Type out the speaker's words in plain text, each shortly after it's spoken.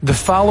The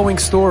following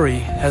story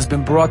has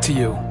been brought to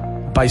you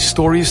by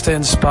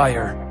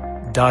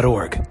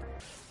StoriesToInspire.org. I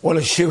want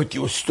to share with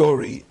you a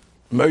story,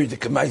 Murder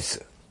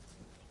Kamaisa.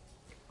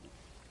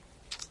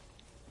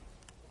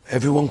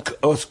 Everyone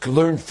else can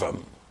learn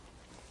from.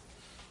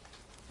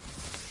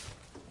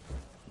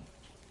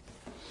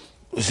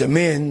 There was a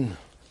man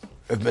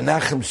of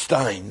Menachem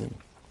Stein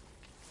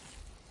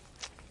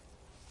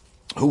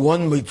who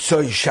one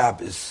Motzei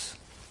Shabbos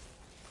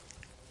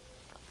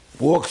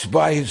walks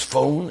by his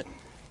phone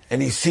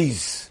and he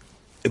sees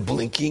it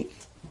blinking.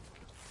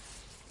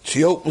 So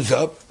he opens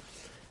up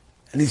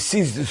and he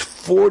sees this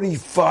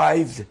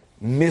 45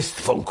 missed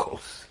phone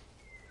calls.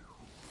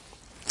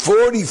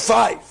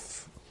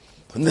 45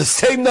 from the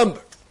same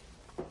number.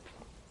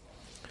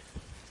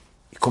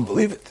 He couldn't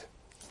believe it.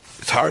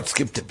 His heart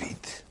skipped a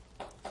beat.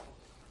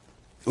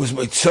 It was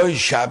Motzei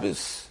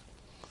Shabbos,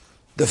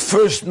 the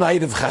first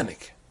night of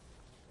Chanukah.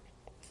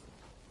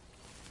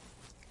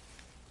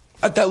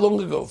 Not that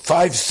long ago,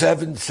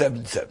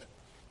 5777.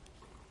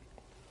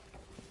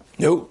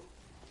 No.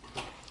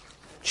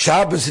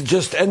 Shabbos had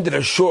just ended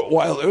a short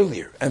while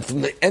earlier, and from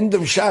the end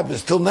of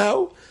Shabbos till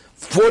now,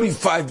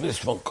 45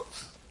 missed phone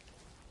calls.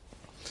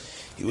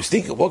 He was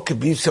thinking, what could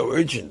be so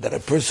urgent that a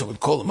person would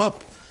call him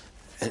up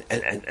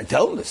and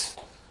tell him this?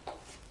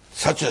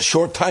 Such a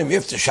short time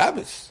after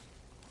Shabbos.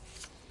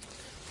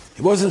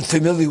 He wasn't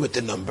familiar with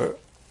the number,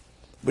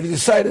 but he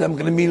decided, I'm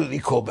going to immediately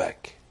call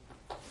back.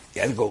 He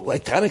had to go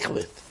like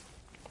Tanakh.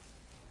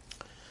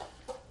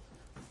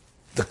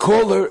 The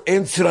caller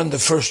answered on the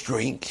first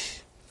ring.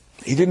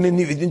 He didn't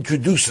even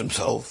introduce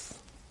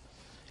himself.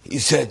 He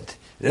said,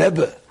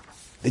 Rebbe,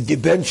 did you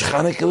bench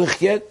Chanukah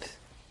yet?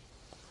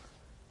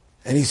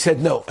 And he said,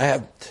 no, I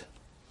haven't.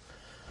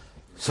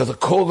 So the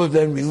caller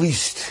then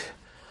released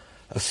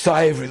a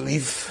sigh of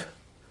relief.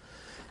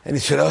 And he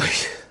said, oh,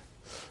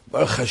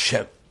 Baruch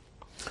Hashem.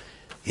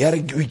 He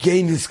had to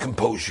regain his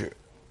composure.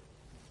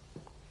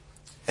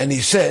 And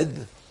he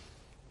said,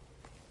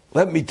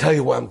 let me tell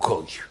you why I'm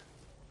calling you.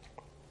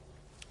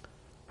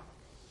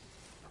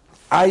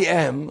 I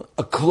am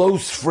a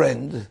close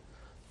friend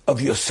of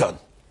your son,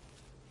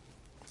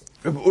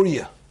 Reb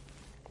Uriah.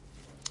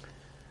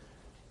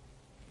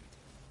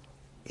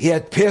 He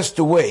had passed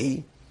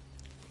away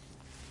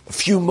a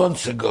few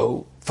months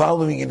ago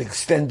following an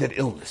extended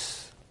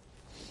illness,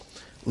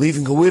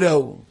 leaving a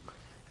widow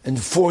and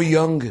 4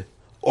 young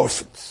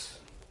orphans.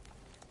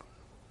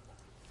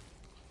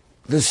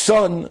 The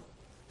son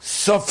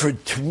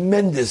suffered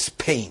tremendous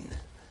pain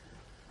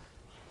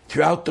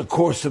throughout the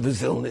course of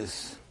his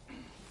illness,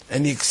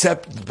 and he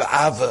accepted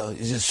Ba'ava,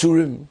 his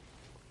Yisurim.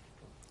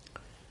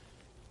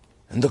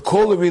 And the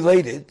caller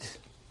related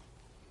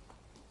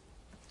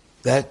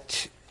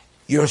that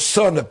your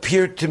son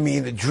appeared to me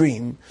in a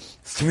dream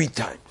 3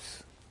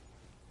 times.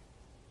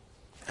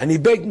 And he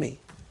begged me,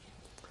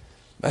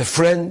 my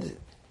friend,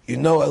 you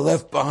know I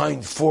left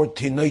behind 4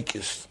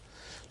 Tinoikis,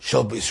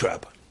 Shel Beis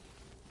Rabban.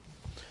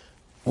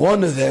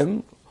 One of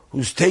them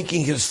who's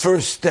taking his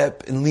first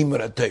step in Limud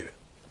HaTorah.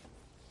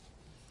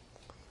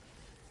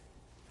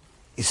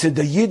 He said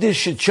the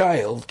Yiddish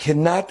child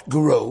cannot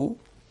grow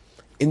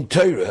in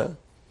Torah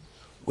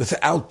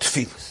without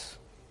tefillas.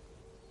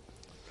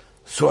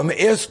 So I'm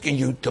asking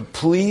you to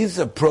please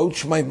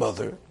approach my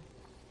mother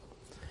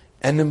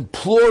and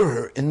implore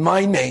her in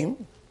my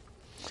name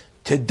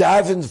to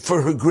daven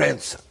for her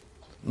grandson,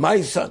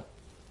 my son,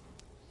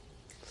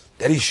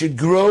 that he should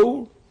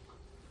grow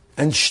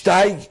and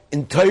steig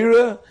in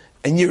Torah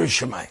and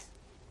Yiras Shamayim.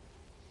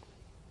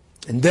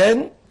 And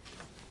then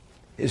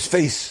his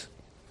face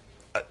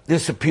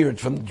disappeared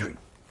from the dream.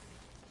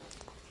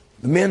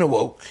 The man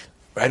awoke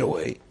right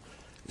away.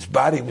 His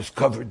body was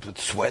covered with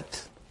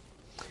sweat.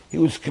 He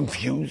was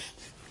confused.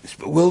 He was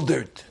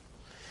bewildered.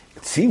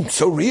 It seemed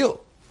so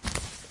real,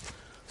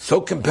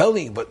 so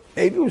compelling, but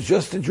maybe it was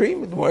just a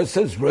dream. The Gemara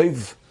says,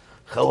 Reiv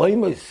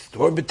Chalaymas,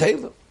 Tor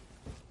B'Teilim.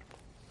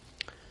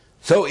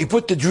 So he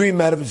put the dream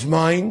out of his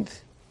mind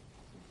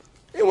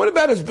and went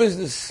about his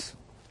business.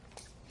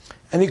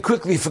 And he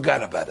quickly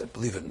forgot about it,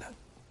 believe it or not.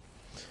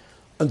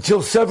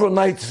 Until several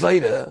nights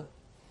later,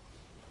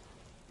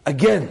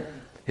 again,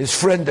 his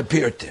friend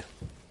appeared to him.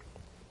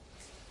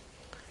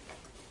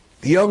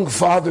 The young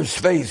father's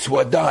face, who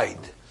had died,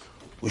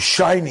 was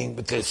shining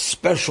with a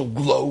special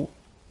glow.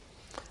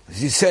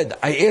 As he said,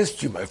 I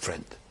asked you, my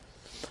friend,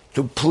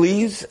 to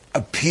please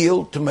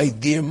appeal to my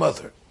dear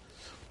mother,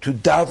 to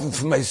daven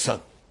for my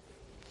son.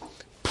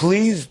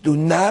 Please do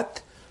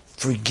not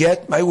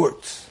forget my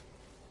words.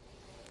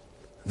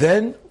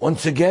 Then,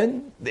 once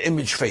again, the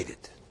image faded.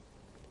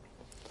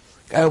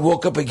 Guy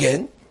woke up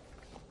again,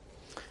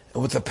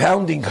 and with a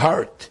pounding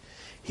heart,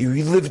 he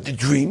relived the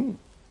dream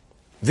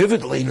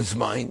vividly in his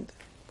mind.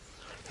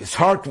 His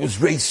heart was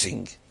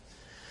racing.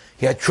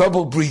 He had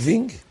trouble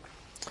breathing,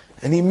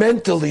 and he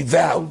mentally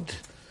vowed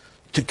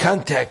to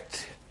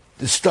contact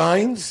the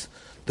Steins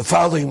the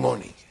following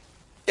morning.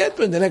 Yet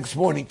when the next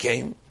morning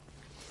came,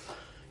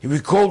 he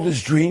recalled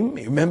his dream,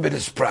 he remembered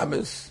his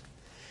promise.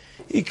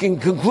 He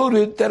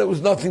concluded that it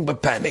was nothing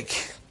but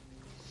panic.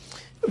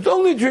 It was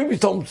only a dream, he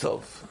told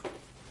himself.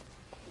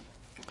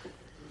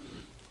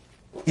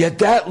 Yet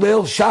that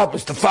Leil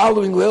Shabbos, the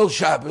following Leil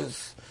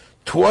Shabbos,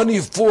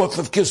 24th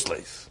of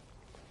Kislev,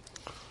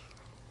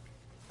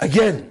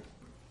 again,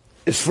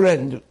 his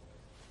friend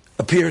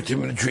appeared to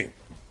him in a dream.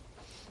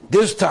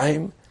 This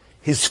time,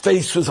 his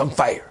face was on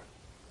fire,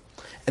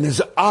 and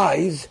his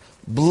eyes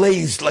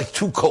blazed like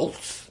two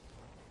coals.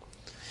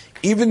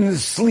 Even in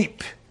his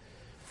sleep,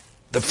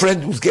 the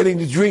friend was getting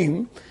the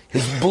dream,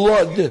 his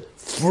blood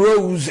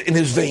froze in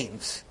his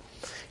veins.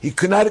 He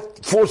could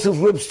not force his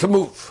lips to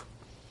move.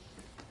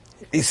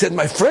 He said,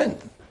 my friend,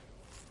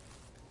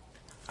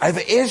 I've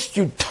asked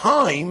you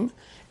time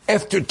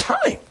after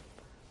time,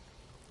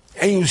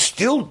 and you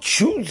still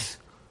choose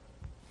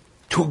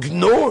to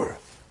ignore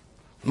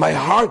my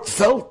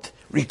heartfelt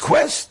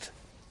request?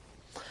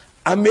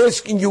 I'm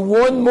asking you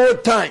one more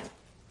time.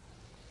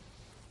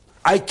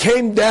 I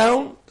came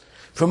down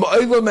from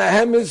Olam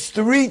HaEmes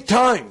 3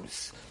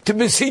 times to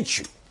beseech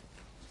you.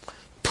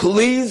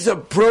 Please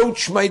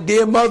approach my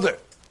dear mother,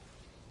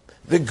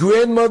 the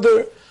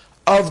grandmother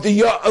of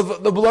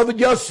the beloved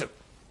Yosef,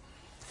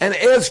 and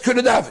ask her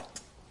to daven.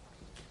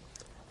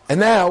 And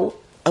now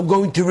I'm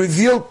going to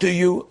reveal to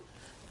you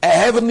a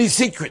heavenly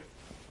secret.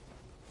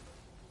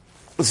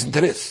 Listen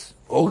to this.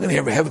 We're all going to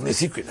hear a heavenly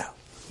secret now.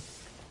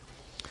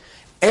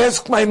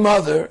 Ask my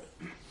mother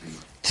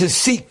to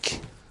seek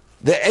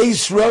the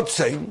Eis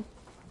Rotzein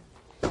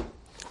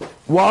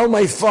while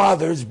my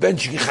father is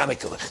benching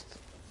Chanukah Licht.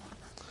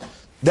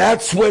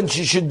 That's when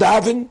she should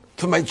daven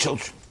for my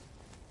children.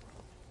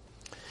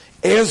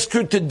 Ask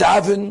her to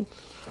daven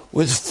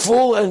with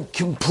full and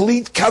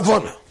complete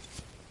kavanah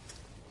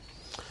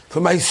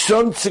for my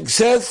son's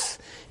success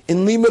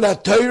in Limud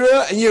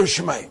HaTorah and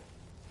Yerushalayim.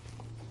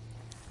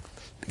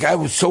 The guy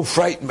was so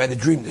frightened by the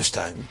dream this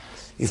time,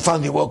 he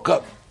finally woke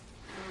up.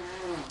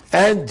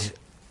 And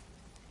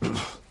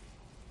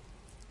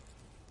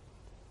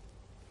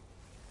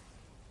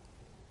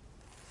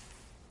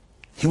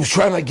he was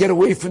trying to get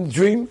away from the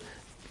dream,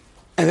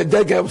 and the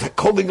dead guy was like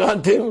holding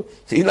on to him.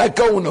 So you're not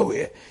going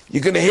nowhere.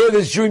 You're going to hear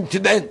this dream to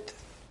the end.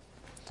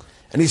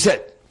 And he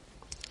said,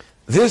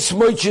 this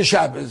Motzei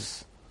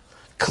Shabbos,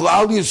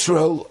 Klal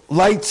Yisrael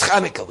lights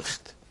Chanukah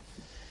Licht.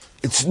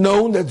 It's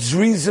known that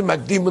Zrizim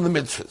Makdim the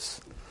mitzvahs.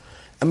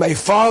 And my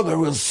father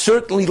will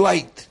certainly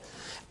light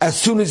as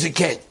soon as he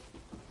can.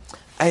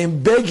 I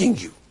am begging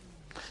you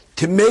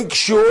to make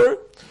sure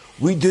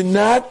we do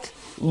not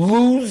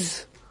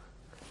lose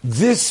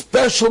this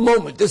special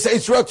moment, this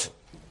Eis Rotzein.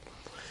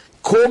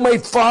 Call my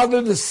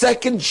father the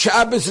second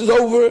Shabbos is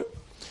over,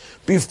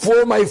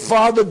 before my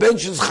father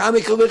benches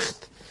Chanukah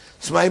Licht,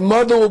 so my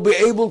mother will be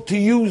able to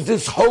use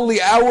this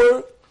holy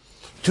hour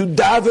to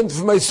daven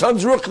for my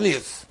son's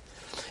ruchnius.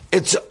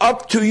 It's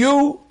up to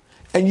you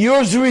and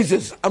your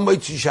zrizas on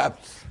Motzei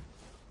Shabbos.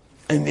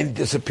 And then he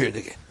disappeared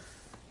again.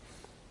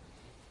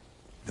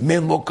 The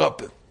man woke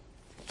up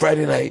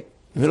Friday night,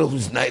 middle of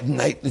his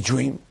night, the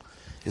dream.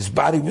 His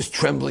body was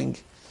trembling.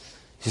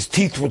 His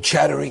teeth were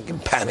chattering in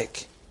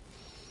panic.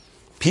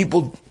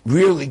 People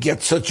rarely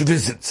get such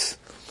visits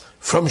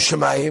from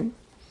Shemayim.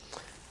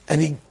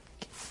 And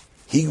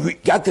he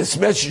got this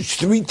message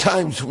 3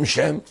 times from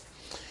Shem.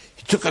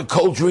 He took a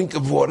cold drink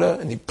of water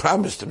and he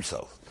promised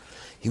himself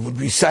he would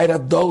recite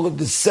Havdalah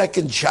the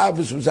second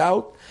Shabbos was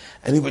out,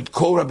 and he would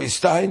call Rabbi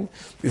Stein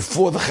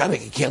before the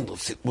Chanukah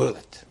candles were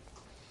lit.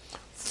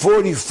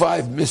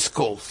 45 missed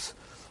calls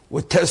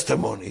with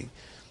testimony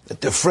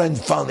that the friend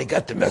finally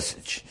got the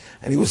message,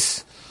 and he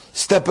was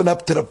stepping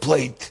up to the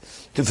plate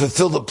to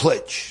fulfill the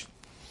pledge.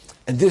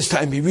 And this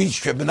time he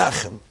reached Rebbe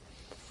Nachum,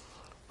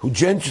 who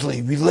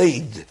gently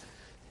relayed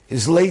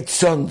his late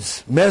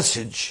son's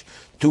message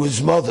to his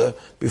mother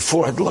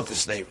before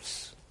Hadlakas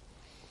Neiros,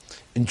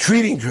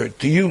 entreating her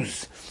to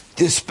use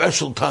this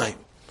special time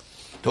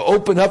to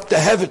open up the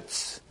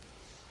heavens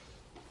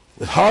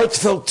with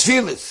heartfelt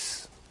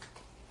tefillas.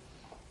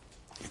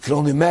 You can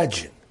only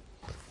imagine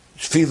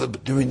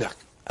tefillah during the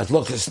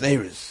Hadlakas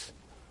Neiros.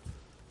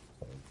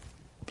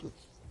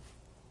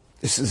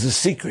 This is a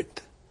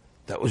secret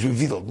that was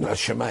revealed in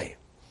Hashemayim.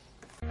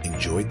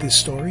 Enjoyed this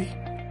story?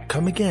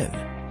 Come again.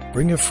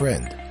 Bring a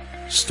friend.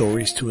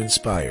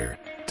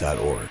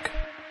 StoriesToInspire.org